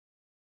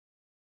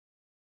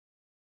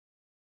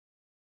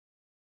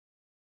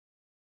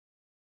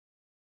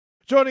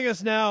Joining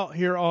us now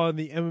here on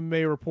the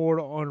MMA Report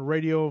on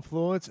Radio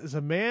Influence is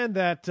a man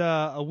that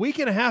a week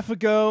and a half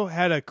ago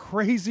had a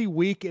crazy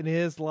week in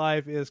his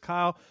life. Is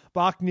Kyle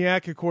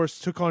Bochniak, of course,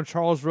 took on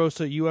Charles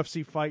Rosa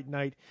UFC Fight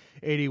Night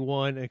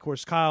 81. And, of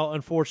course, Kyle,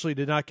 unfortunately,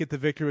 did not get the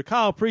victory. But,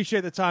 Kyle,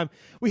 appreciate the time.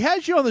 We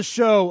had you on the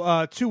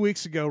show 2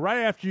 weeks ago,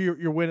 right after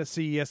your win at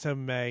CES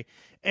MMA.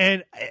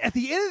 And at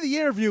the end of the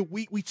interview,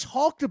 we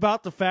talked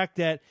about the fact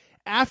that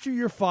after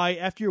your fight,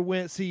 after your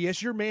win at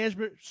CES, your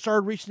management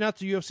started reaching out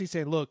to UFC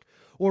saying, look,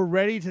 we're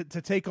ready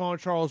to take on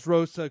Charles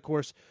Rosa. Of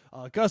course,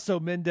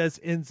 Augusto Mendez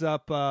ends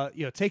up,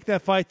 take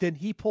that fight. Then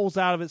he pulls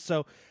out of it.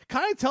 So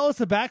kind of tell us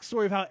the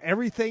backstory of how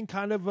everything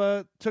kind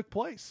of took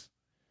place.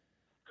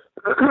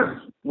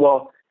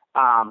 Well,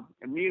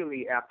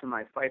 immediately after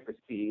my fight for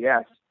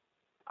CES,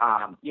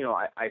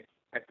 I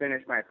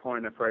finished my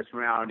opponent in the first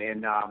round,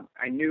 and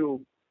I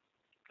knew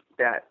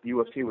that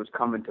UFC was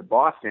coming to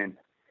Boston.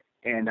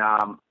 And,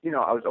 I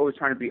was always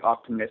trying to be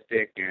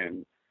optimistic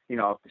and,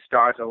 if the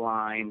stars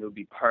align, it would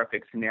be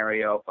perfect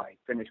scenario if I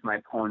finish my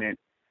opponent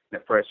in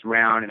the first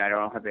round and I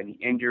don't have any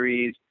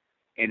injuries.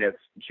 And if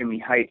Jimmy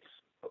Heights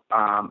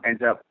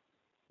ends up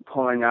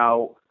pulling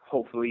out,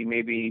 hopefully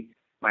maybe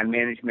my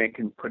management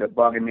can put a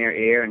bug in their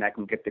ear and I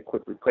can get the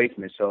quick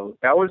replacement. So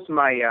that was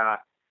my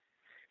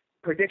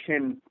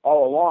prediction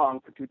all along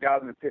for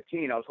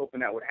 2015. I was hoping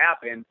that would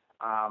happen.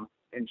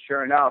 And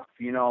sure enough,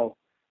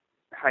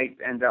 Heights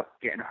ends up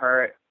getting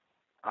hurt.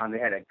 They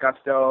had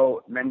Augusto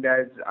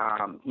Mendez.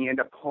 He ended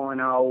up pulling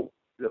out.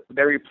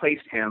 They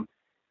replaced him.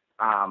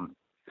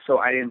 So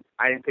I didn't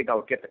think I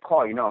would get the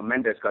call.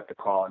 Mendez got the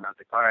call, and I was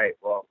like, all right,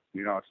 well,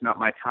 it's not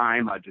my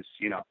time. I'll just,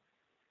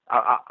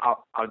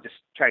 I'll just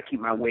try to keep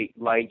my weight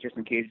light just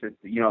in case that,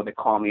 they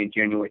call me on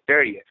January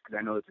 30th because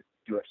I know it's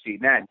a UFC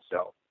then.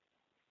 So,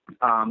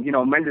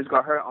 Mendez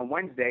got hurt on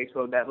Wednesday,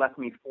 so that left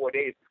me 4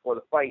 days before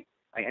the fight.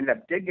 I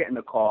did getting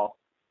the call.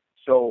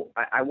 So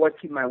I was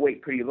keeping my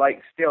weight pretty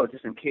light still,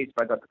 just in case if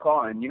I got the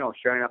call. And,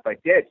 sure enough, I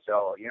did.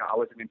 So, I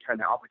wasn't going to turn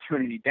the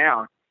opportunity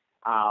down.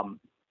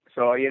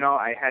 So,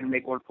 I had to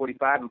make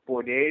 145 in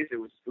 4 days. It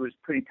was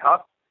pretty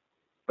tough.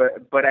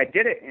 But I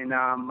did it. And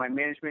my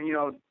management,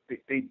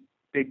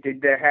 they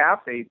did their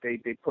half. They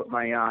put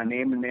my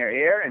name in their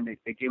ear, and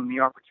they gave me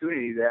the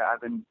opportunity that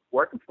I've been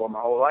working for my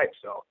whole life.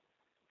 So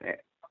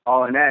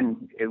all in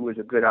end, it was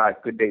a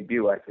good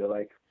debut, I feel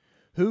like.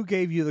 Who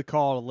gave you the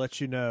call to let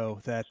you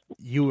know that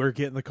you were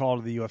getting the call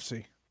to the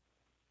UFC?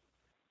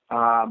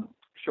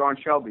 Sean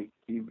Shelby.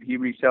 He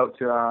reached out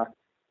to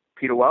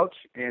Peter Welch,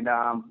 and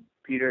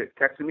Peter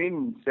texted me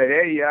and said,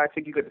 hey, I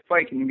think you got the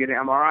fight. Can you get an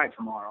MRI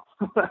tomorrow?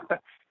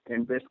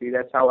 And basically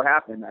that's how it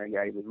happened.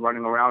 I was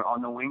running around all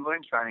New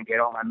England trying to get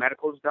all my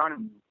medicals done,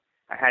 and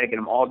I had to get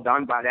them all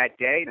done by that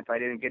day. And if I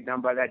didn't get done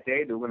by that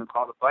day, they were going to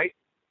call the fight.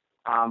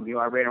 I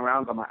ran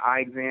around, got my eye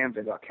exams,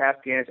 I got CAT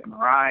scans,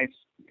 MRIs.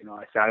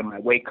 I started my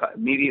weight cut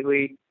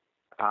immediately,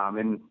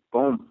 and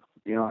boom,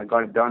 I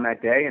got it done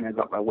that day, and I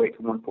got my weight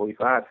to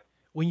 145.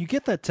 When you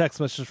get that text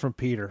message from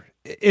Peter,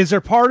 is there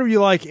part of you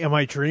like, am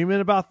I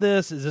dreaming about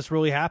this? Is this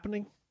really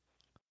happening?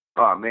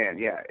 Oh man,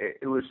 yeah,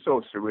 it was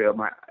so surreal.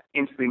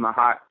 Instantly my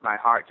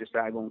heart just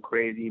started going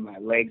crazy. My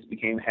legs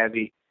became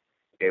heavy.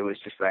 It was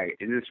just like,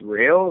 is this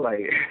real?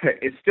 Like,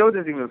 it still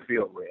doesn't even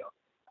feel real.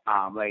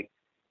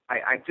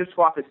 I just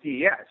fought the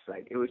CES.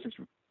 Like, it was just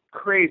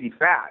crazy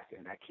fast,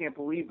 and I can't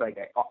believe I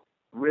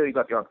really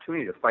got the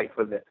opportunity to fight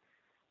for the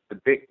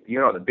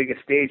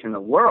biggest stage in the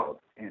world.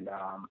 And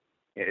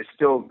it's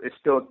still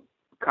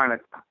kind of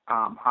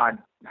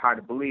hard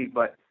to believe,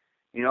 but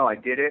I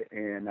did it,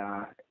 and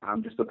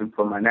I'm just looking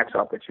for my next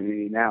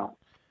opportunity now.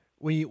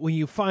 When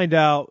you find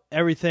out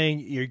everything,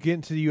 you're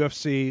getting to the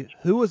UFC,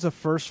 who was the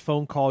first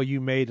phone call you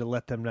made to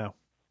let them know?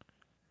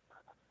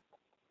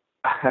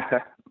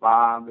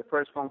 The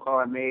first phone call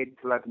I made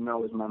to let them know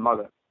was my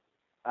mother.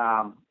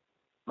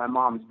 My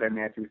mom's been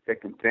there through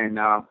thick and thin.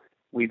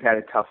 We've had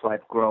a tough life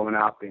growing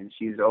up, and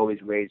she's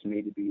always raised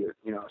me to be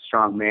a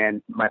strong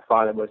man. My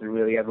father wasn't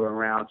really ever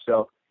around,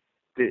 so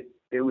it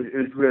was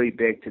really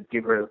big to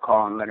give her the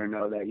call and let her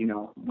know that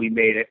we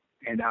made it.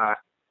 And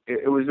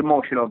it was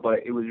emotional,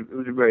 but it was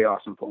a very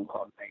awesome phone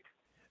call to make.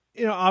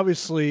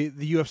 Obviously,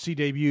 the UFC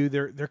debut,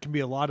 there can be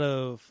a lot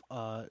of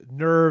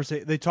nerves.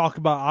 They talk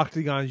about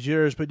octagon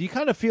jitters, but do you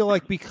kind of feel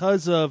like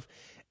because of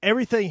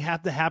everything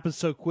had to happen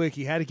so quick,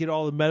 you had to get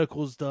all the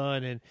medicals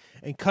done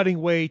and cutting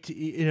weight,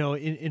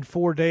 in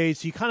 4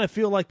 days, you kind of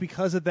feel like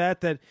because of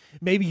that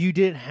maybe you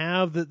didn't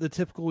have the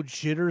typical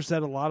jitters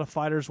that a lot of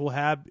fighters will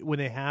have when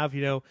they have,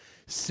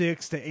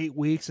 6 to 8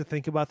 weeks to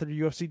think about their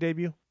UFC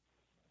debut?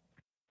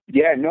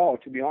 Yeah, no,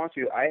 to be honest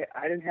with you, I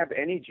didn't have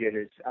any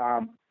jitters.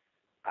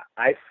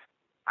 I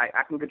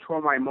can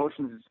control my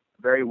emotions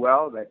very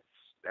well.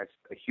 That's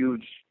a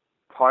huge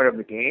part of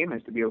the game,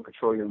 is to be able to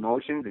control your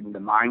emotions and the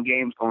mind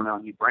games going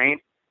on in your brain.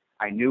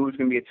 I knew it was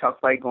going to be a tough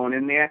fight going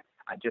in there.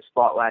 I just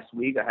fought last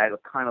week. I had a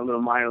kind of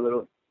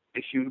minor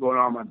issues going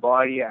on in my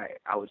body.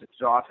 I was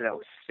exhausted. I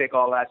was sick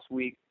all last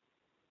week.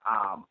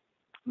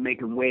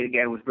 Making weight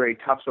again was very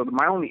tough. So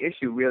my only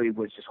issue really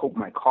was just hoping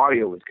my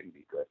cardio was going to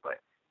be good. But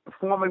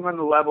performing on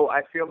the level,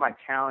 I feel my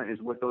talent is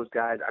with those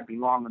guys. I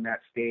belong on that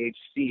stage.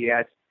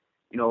 CES,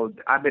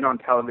 I've been on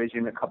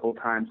television a couple of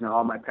times in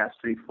all my past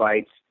 3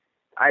 fights.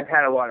 I've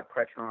had a lot of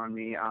pressure on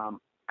me.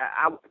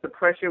 The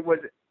pressure was,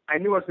 I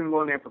knew I was going to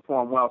go in there and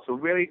perform well. So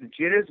really, the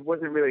jitters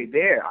wasn't really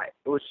there.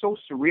 It was so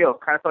surreal.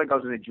 Kind of felt like I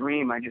was in a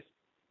dream. I just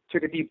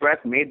took a deep breath,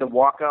 made the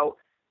walkout,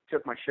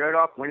 took my shirt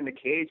off, went in the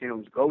cage, and it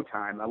was go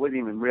time. I wasn't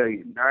even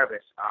really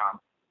nervous.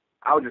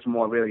 I was just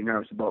more really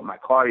nervous about my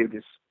cardio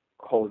just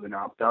holding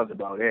up. That was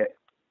about it.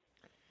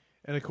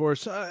 And of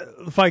course,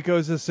 the fight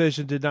goes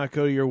decision did not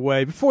go your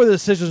way. Before the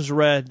decision's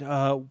read,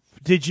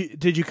 did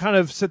you kind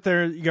of sit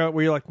there,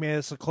 where you're like, man,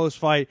 it's a close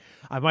fight,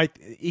 I might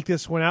eke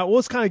this one out?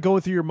 What's kind of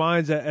going through your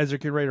minds as you're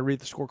getting ready to read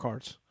the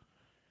scorecards?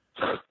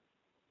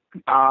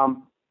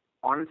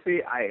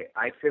 Honestly,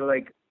 I feel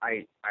like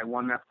I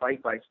won that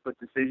fight by split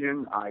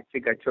decision. I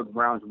think I took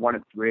rounds 1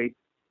 and 3.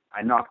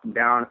 I knocked him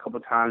down a couple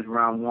of times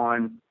round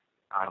 1.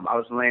 I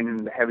was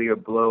landing the heavier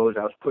blows.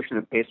 I was pushing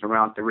the pace in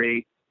round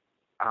 3.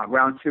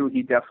 Round 2,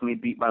 he definitely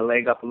beat my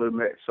leg up a little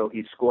bit, so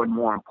he scored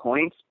more in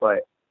points.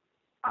 But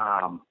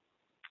it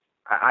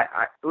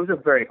was a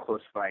very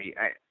close fight.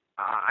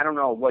 I don't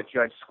know what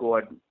judge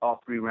scored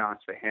all 3 rounds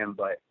for him,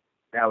 but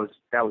that was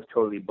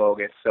totally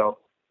bogus. So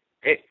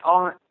in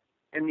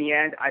the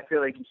end, I feel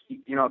like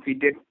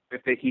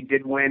if he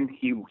did win,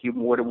 he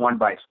would have won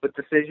by split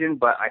decision.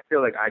 But I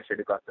feel like I should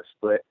have got the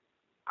split.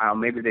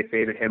 Maybe they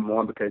favored him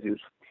more because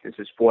it's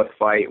his 4th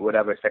fight,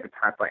 whatever, 2nd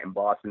time fight in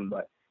Boston.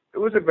 But it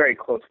was a very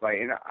close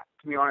fight. And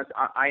to be honest,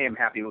 I am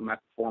happy with my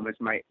performance,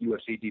 my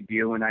UFC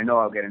debut, and I know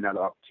I'll get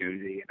another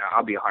opportunity, and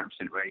I'll be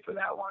 100% ready for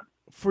that one.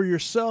 For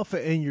yourself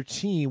and your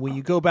team, when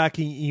you go back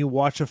and you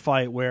watch a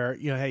fight where,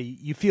 hey,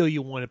 you feel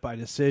you won it by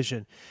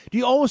decision, do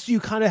you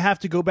kind of have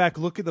to go back,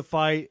 look at the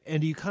fight,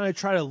 and do you kind of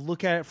try to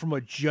look at it from a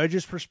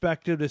judge's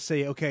perspective to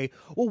say, okay,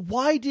 well,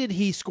 why did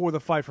he score the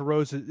fight for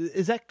Rose?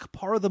 Is that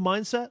part of the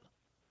mindset?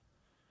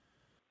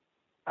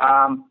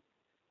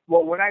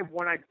 Well, when I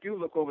do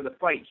look over the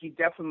fight, he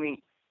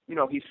definitely,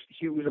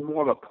 he was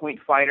more of a point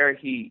fighter.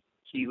 He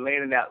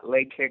landed that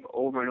leg kick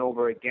over and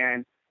over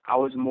again. I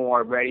was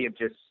more ready of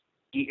just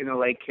eating the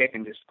leg kick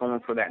and just going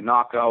for that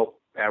knockout,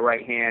 that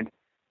right hand.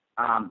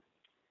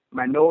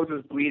 My nose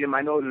was bleeding.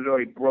 My nose was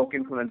already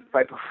broken from the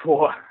fight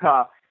before.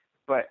 The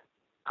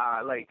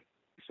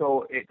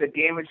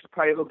damage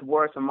probably looked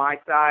worse on my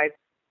side.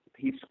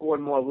 He scored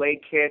more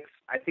leg kicks.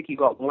 I think he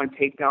got 1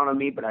 takedown on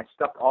me, but I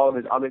stuck all of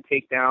his other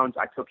takedowns.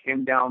 I took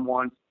him down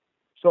once.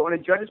 So in a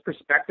judge's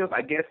perspective,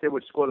 I guess they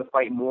would score the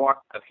fight more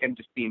of him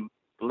just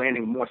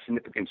landing more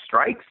significant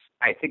strikes.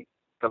 I think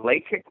the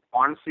leg kick,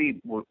 honestly,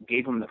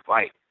 gave him the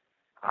fight.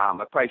 I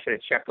probably should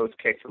have checked those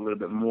kicks a little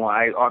bit more.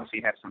 I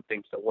obviously have some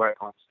things to work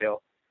on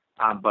still.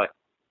 But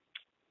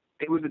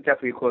it was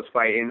definitely a close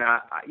fight. And,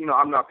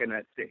 I'm not going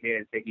to sit here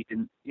and say he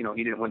didn't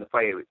win the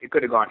fight. It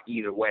could have gone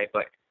either way.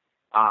 But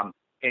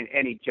in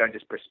any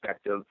judge's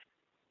perspective,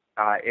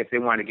 if they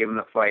want to give him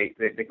the fight,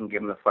 they can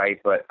give him the fight.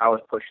 But I was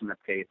pushing the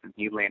pace, and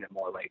he landed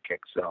more leg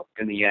kicks. So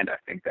in the end, I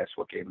think that's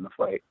what gave him the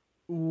fight.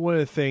 One of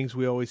the things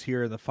we always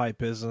hear in the fight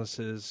business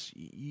is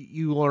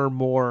you learn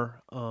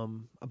more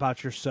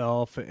about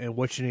yourself and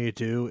what you need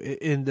to do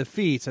in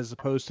defeats as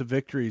opposed to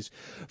victories.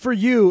 For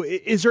you,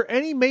 is there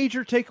any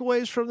major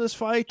takeaways from this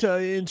fight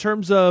in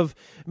terms of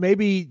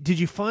maybe did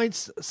you find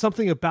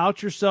something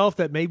about yourself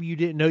that maybe you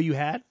didn't know you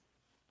had?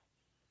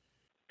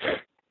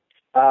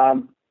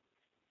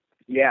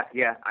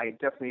 Yeah, I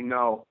definitely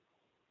know.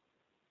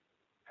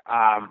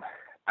 I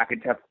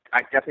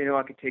definitely know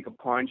I could take a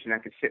punch and I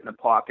could sit in the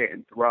pocket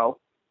and throw.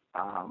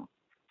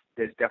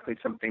 There's definitely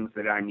some things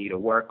that I need to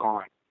work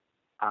on.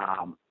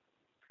 I'm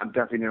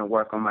definitely going to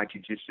work on my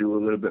jiu-jitsu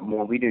a little bit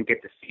more. We didn't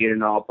get to see it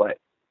and all, but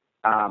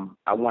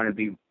I want to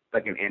be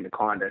like an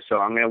anaconda, so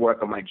I'm going to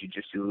work on my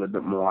jiu-jitsu a little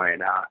bit more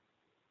and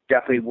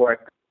definitely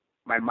work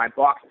my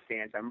boxing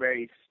stance. I'm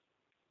very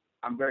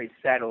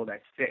settled. I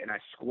sit and I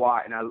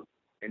squat,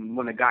 and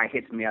when the guy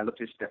hits me, I look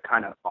just to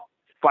kind of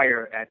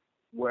fire at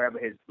wherever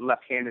his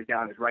left hand is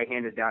down, his right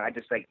hand is down. I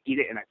just eat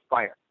it and I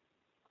fire.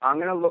 I'm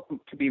going to look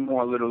to be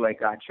more a little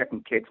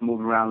checking kicks,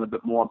 moving around a little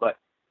bit more. But,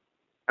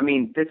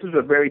 this was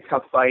a very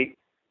tough fight.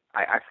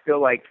 I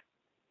feel like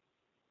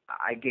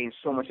I gained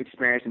so much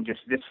experience in just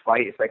this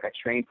fight. It's like I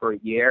trained for a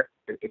year.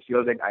 It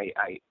feels like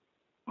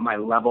my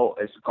level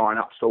has gone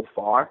up so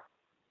far.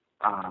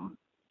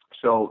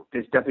 So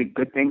there's definitely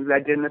good things that I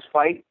did in this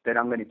fight that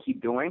I'm going to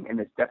keep doing, and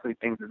there's definitely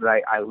things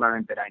that I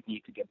learned that I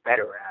need to get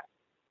better at.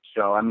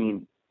 So,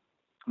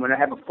 when I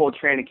have a full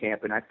training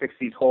camp and I fix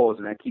these holes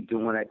and I keep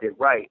doing what I did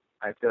right,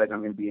 I feel like I'm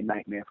going to be a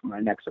nightmare for my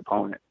next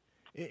opponent.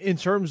 In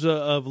terms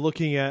of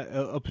looking at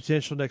a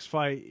potential next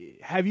fight,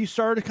 have you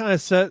started to kind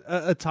of set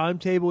a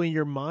timetable in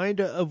your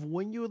mind of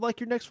when you would like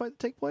your next fight to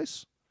take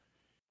place?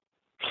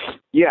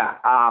 Yeah.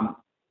 I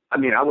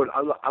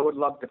would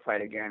love to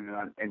fight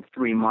again in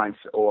 3 months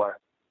or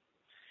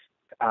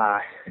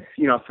 3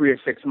 or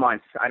 6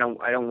 months. I don't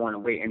want to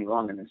wait any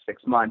longer than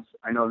 6 months.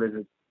 I know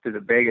there's a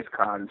Vegas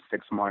card in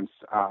 6 months,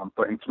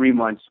 but in 3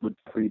 months would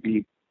definitely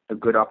be a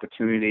good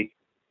opportunity.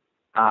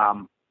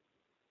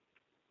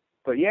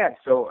 But yeah,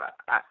 so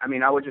I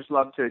mean, I would just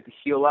love to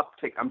heal up.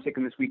 I'm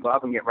taking this week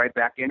off and get right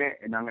back in it,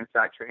 and I'm going to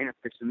start training,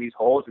 fixing these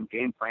holes and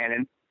game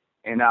planning,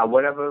 and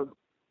whatever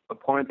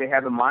opponent they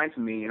have in mind for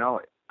me, you know,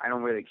 I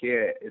don't really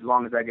care as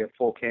long as I get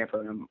full camp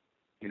for them.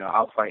 You know,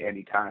 I'll fight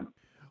anytime.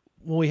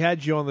 When we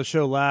had you on the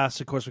show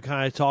last, of course, we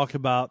kind of talked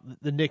about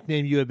the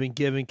nickname you had been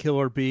given,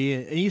 Killer B,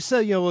 and you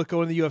said, you know, look,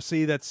 going to the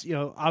UFC, that's, you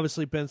know,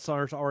 obviously Ben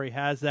Saunders already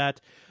has that.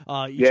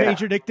 You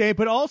changed your nickname,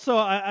 but also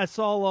I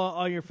saw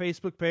on your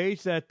Facebook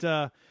page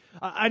that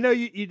I know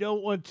you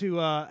don't want to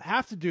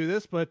have to do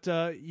this, but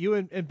you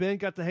and Ben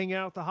got to hang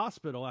out at the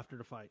hospital after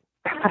the fight.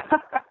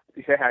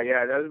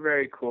 Yeah, that was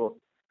very cool.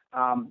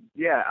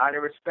 Yeah, out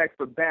of respect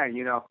for Ben,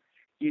 you know,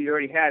 he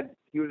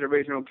was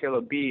original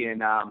Killer B,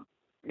 and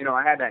you know,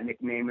 I had that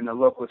nickname in the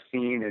local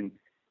scene, and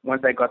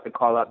once I got the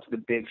call up to the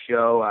big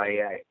show,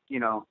 you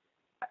know,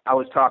 I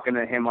was talking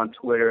to him on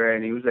Twitter,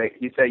 and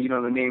he said, you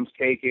know, the name's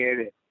taken.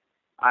 And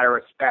out of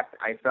respect,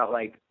 I felt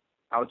like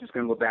I was just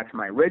going to go back to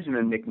my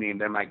original nickname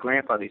that my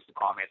grandfather used to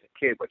call me as a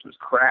kid, which was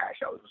Crash.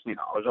 I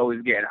was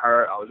always getting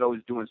hurt. I was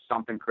always doing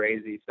something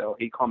crazy, so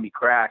he called me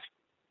Crash.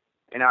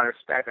 And out of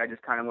respect, I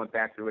just kind of went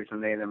back to the original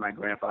name that my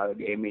grandfather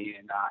gave me,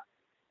 and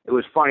it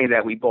was funny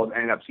that we both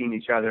ended up seeing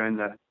each other in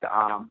the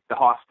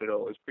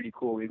hospital. It was pretty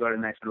cool. We got a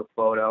nice little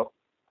photo.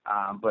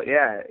 But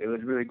yeah, it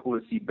was really cool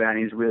to see Ben.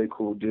 He's a really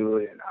cool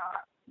dude, and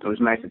it was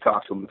nice to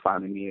talk to him and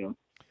finally meet him.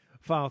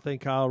 Final thing,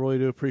 Kyle, I really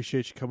do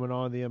appreciate you coming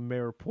on the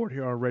MMA Report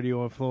here on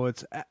Radio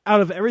Influence. Out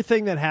of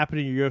everything that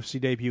happened in your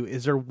UFC debut,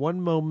 is there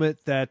one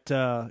moment that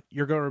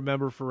you're going to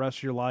remember for the rest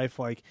of your life?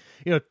 Like,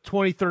 you know,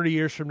 20, 30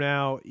 years from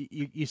now,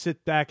 you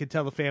sit back and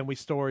tell the family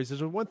stories. Is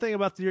there one thing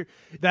about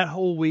that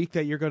whole week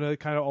that you're going to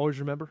kind of always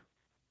remember?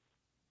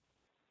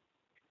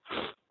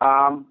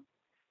 I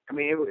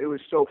mean, it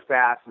was so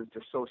fast and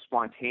just so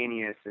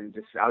spontaneous, and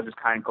I was just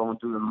kind of going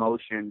through the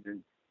motions, and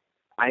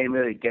I didn't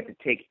really get to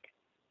take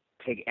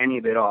any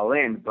of it all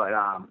in. But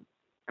I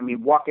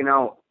mean, walking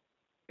out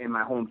in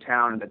my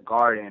hometown in the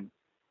Garden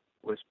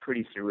was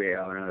pretty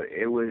surreal.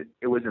 It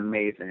was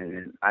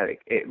amazing, and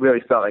it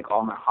really felt like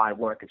all my hard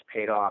work has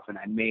paid off, and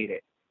I made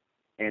it.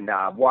 And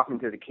walking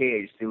to the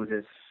cage, there was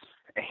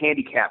a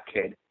handicapped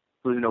kid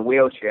who was in a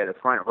wheelchair, the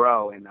front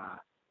row, and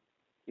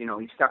you know,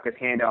 he stuck his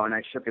hand out, and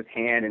I shook his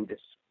hand, and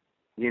just,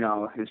 you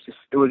know,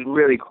 it was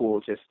really cool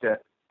just to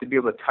be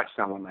able to touch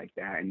someone like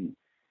that. And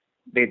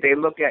they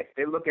look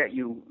at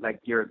you like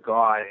you're a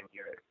god and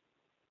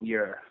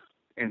you're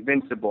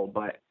invincible,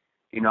 but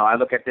you know, I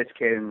look at this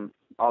kid and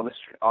all the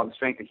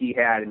strength that he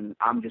had, and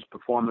I'm just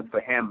performing for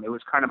him. It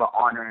was kind of an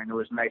honor, and it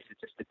was nice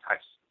to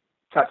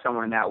touch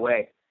someone in that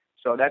way.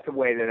 So that's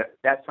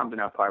that's something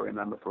I'll probably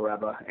remember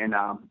forever, and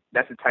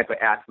that's the type of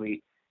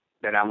athlete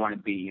that I want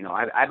to be. You know,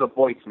 I have a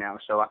voice now,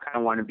 so I kind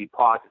of want to be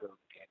positive and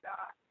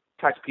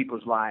touch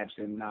people's lives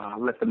and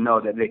let them know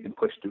that they can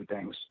push through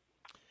things.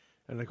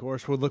 And, of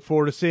course, we'll look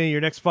forward to seeing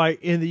your next fight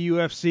in the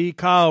UFC.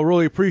 Kyle,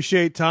 really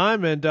appreciate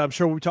time, and I'm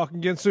sure we'll be talking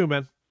again soon,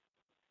 man.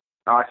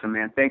 Awesome,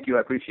 man. Thank you.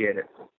 I appreciate it.